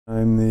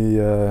I'm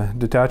the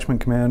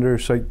detachment commander,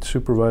 site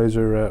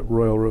supervisor at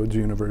Royal Roads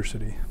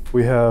University.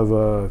 We have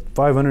a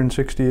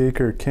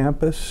 560-acre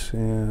campus,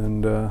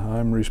 and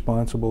I'm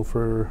responsible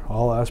for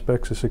all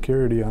aspects of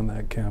security on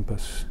that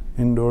campus,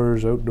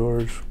 indoors,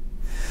 outdoors.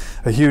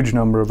 A huge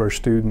number of our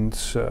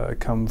students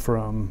come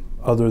from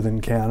other than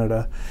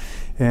Canada,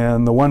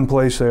 and the one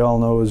place they all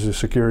know is the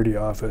security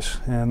office,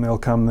 and they'll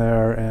come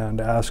there and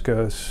ask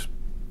us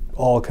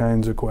all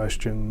kinds of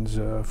questions,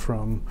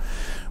 from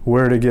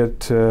where to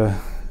get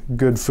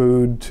good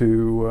food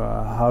to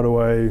how do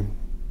I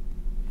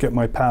get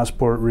my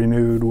passport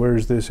renewed,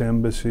 where's this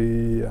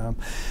embassy,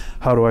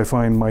 how do I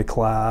find my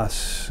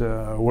class,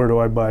 where do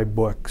I buy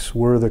books.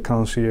 We're the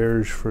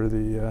concierge for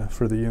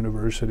the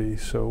university,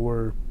 so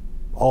we're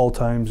all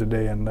times of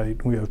day and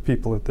night. We have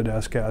people at the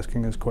desk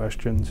asking us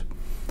questions.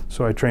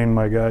 So I train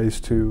my guys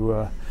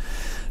to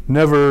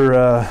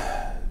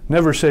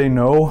never say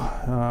no,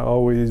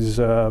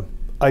 always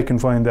I can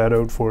find that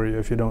out for you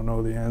if you don't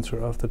know the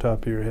answer off the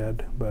top of your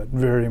head, but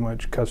very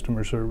much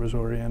customer service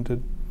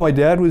oriented. My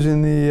dad was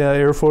in the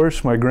Air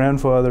Force. My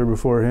grandfather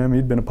before him,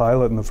 he'd been a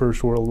pilot in the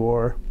First World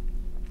War,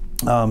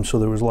 so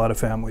there was a lot of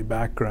family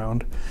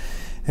background.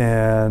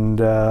 And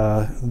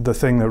the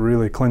thing that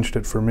really clinched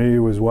it for me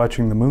was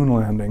watching the moon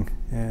landing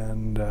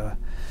and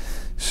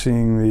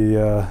seeing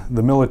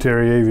the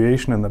military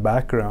aviation in the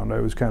background.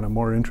 I was kind of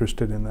more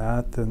interested in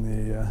that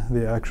than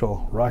the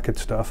actual rocket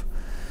stuff.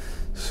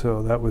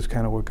 So that was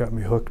kind of what got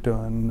me hooked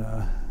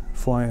on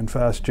flying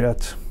fast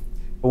jets.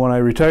 When I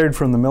retired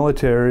from the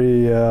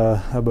military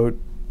about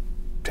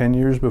 10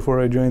 years before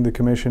I joined the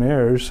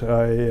Commissionaires,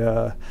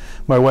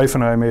 my wife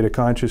and I made a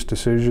conscious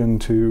decision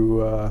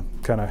to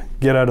kind of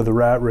get out of the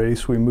rat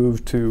race. We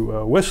moved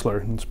to Whistler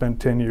and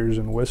spent 10 years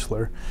in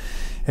Whistler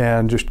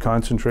and just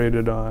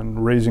concentrated on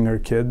raising our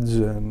kids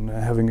and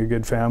having a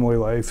good family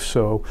life.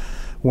 So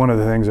one of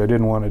the things I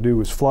didn't want to do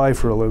was fly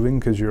for a living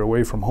because you're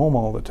away from home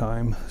all the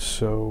time.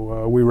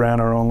 So we ran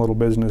our own little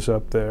business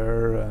up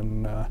there,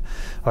 and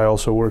I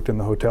also worked in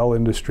the hotel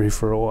industry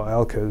for a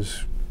while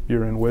because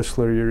you're in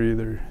Whistler, you're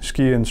either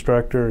ski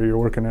instructor or you're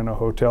working in a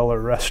hotel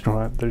or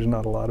restaurant. There's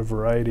not a lot of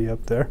variety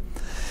up there.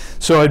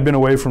 So I'd been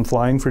away from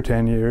flying for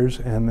 10 years,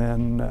 and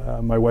then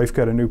my wife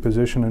got a new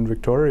position in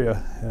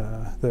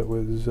Victoria that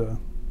was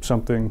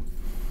something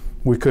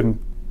we couldn't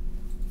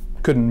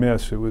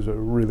miss. It was a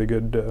really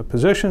good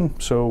position,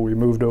 so we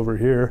moved over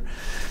here.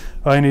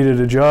 I needed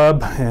a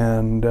job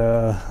and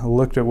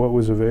looked at what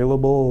was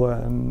available,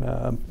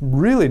 and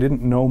really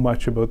didn't know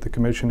much about the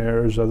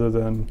Commissionaires other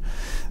than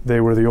they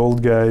were the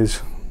old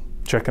guys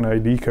checking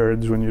ID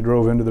cards when you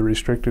drove into the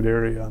restricted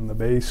area on the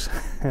base.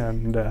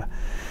 And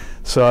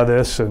saw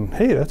this and,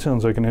 hey, that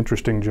sounds like an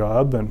interesting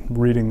job, and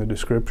reading the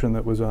description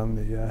that was on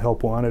the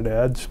help wanted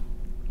ads,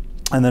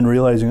 and then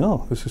realizing,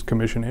 oh, this is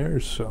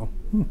Commissionaires, so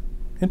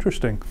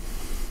interesting.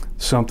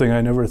 Something I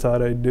never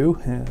thought I'd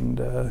do,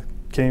 and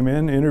came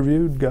in,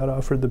 interviewed, got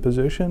offered the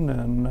position,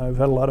 and I've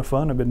had a lot of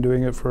fun. I've been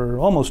doing it for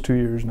almost 2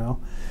 years now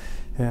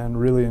and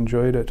really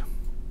enjoyed it.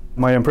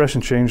 My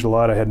impression changed a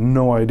lot. I had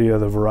no idea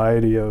the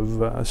variety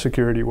of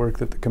security work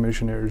that the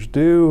Commissionaires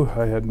do.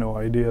 I had no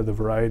idea the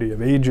variety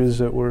of ages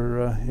that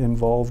were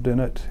involved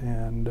in it,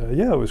 and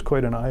yeah, it was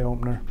quite an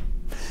eye-opener.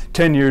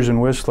 10 years in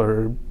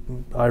Whistler,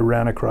 I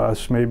ran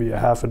across maybe a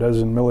half a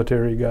dozen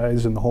military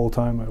guys, and the whole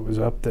time I was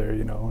up there,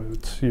 you know,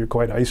 you're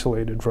quite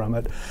isolated from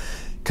it.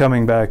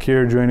 Coming back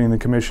here, joining the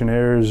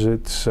Commissionaires,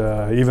 it's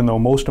even though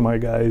most of my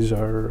guys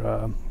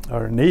are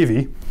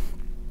Navy,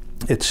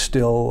 it's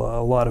still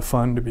a lot of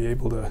fun to be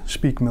able to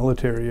speak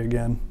military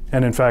again.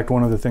 And in fact,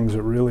 one of the things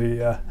that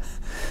really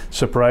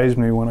surprised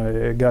me when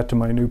I got to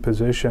my new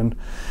position,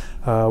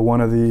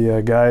 one of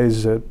the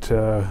guys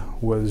that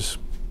was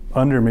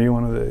under me,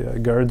 one of the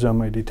guards on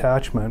my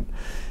detachment,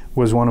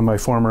 was one of my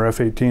former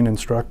F-18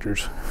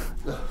 instructors.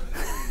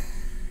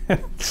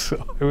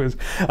 So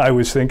I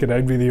was thinking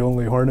I'd be the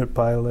only Hornet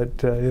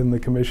pilot in the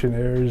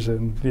Commissionaires,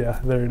 and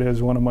yeah, there it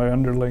is. One of my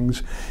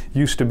underlings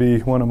used to be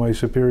one of my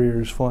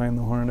superiors flying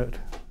the Hornet.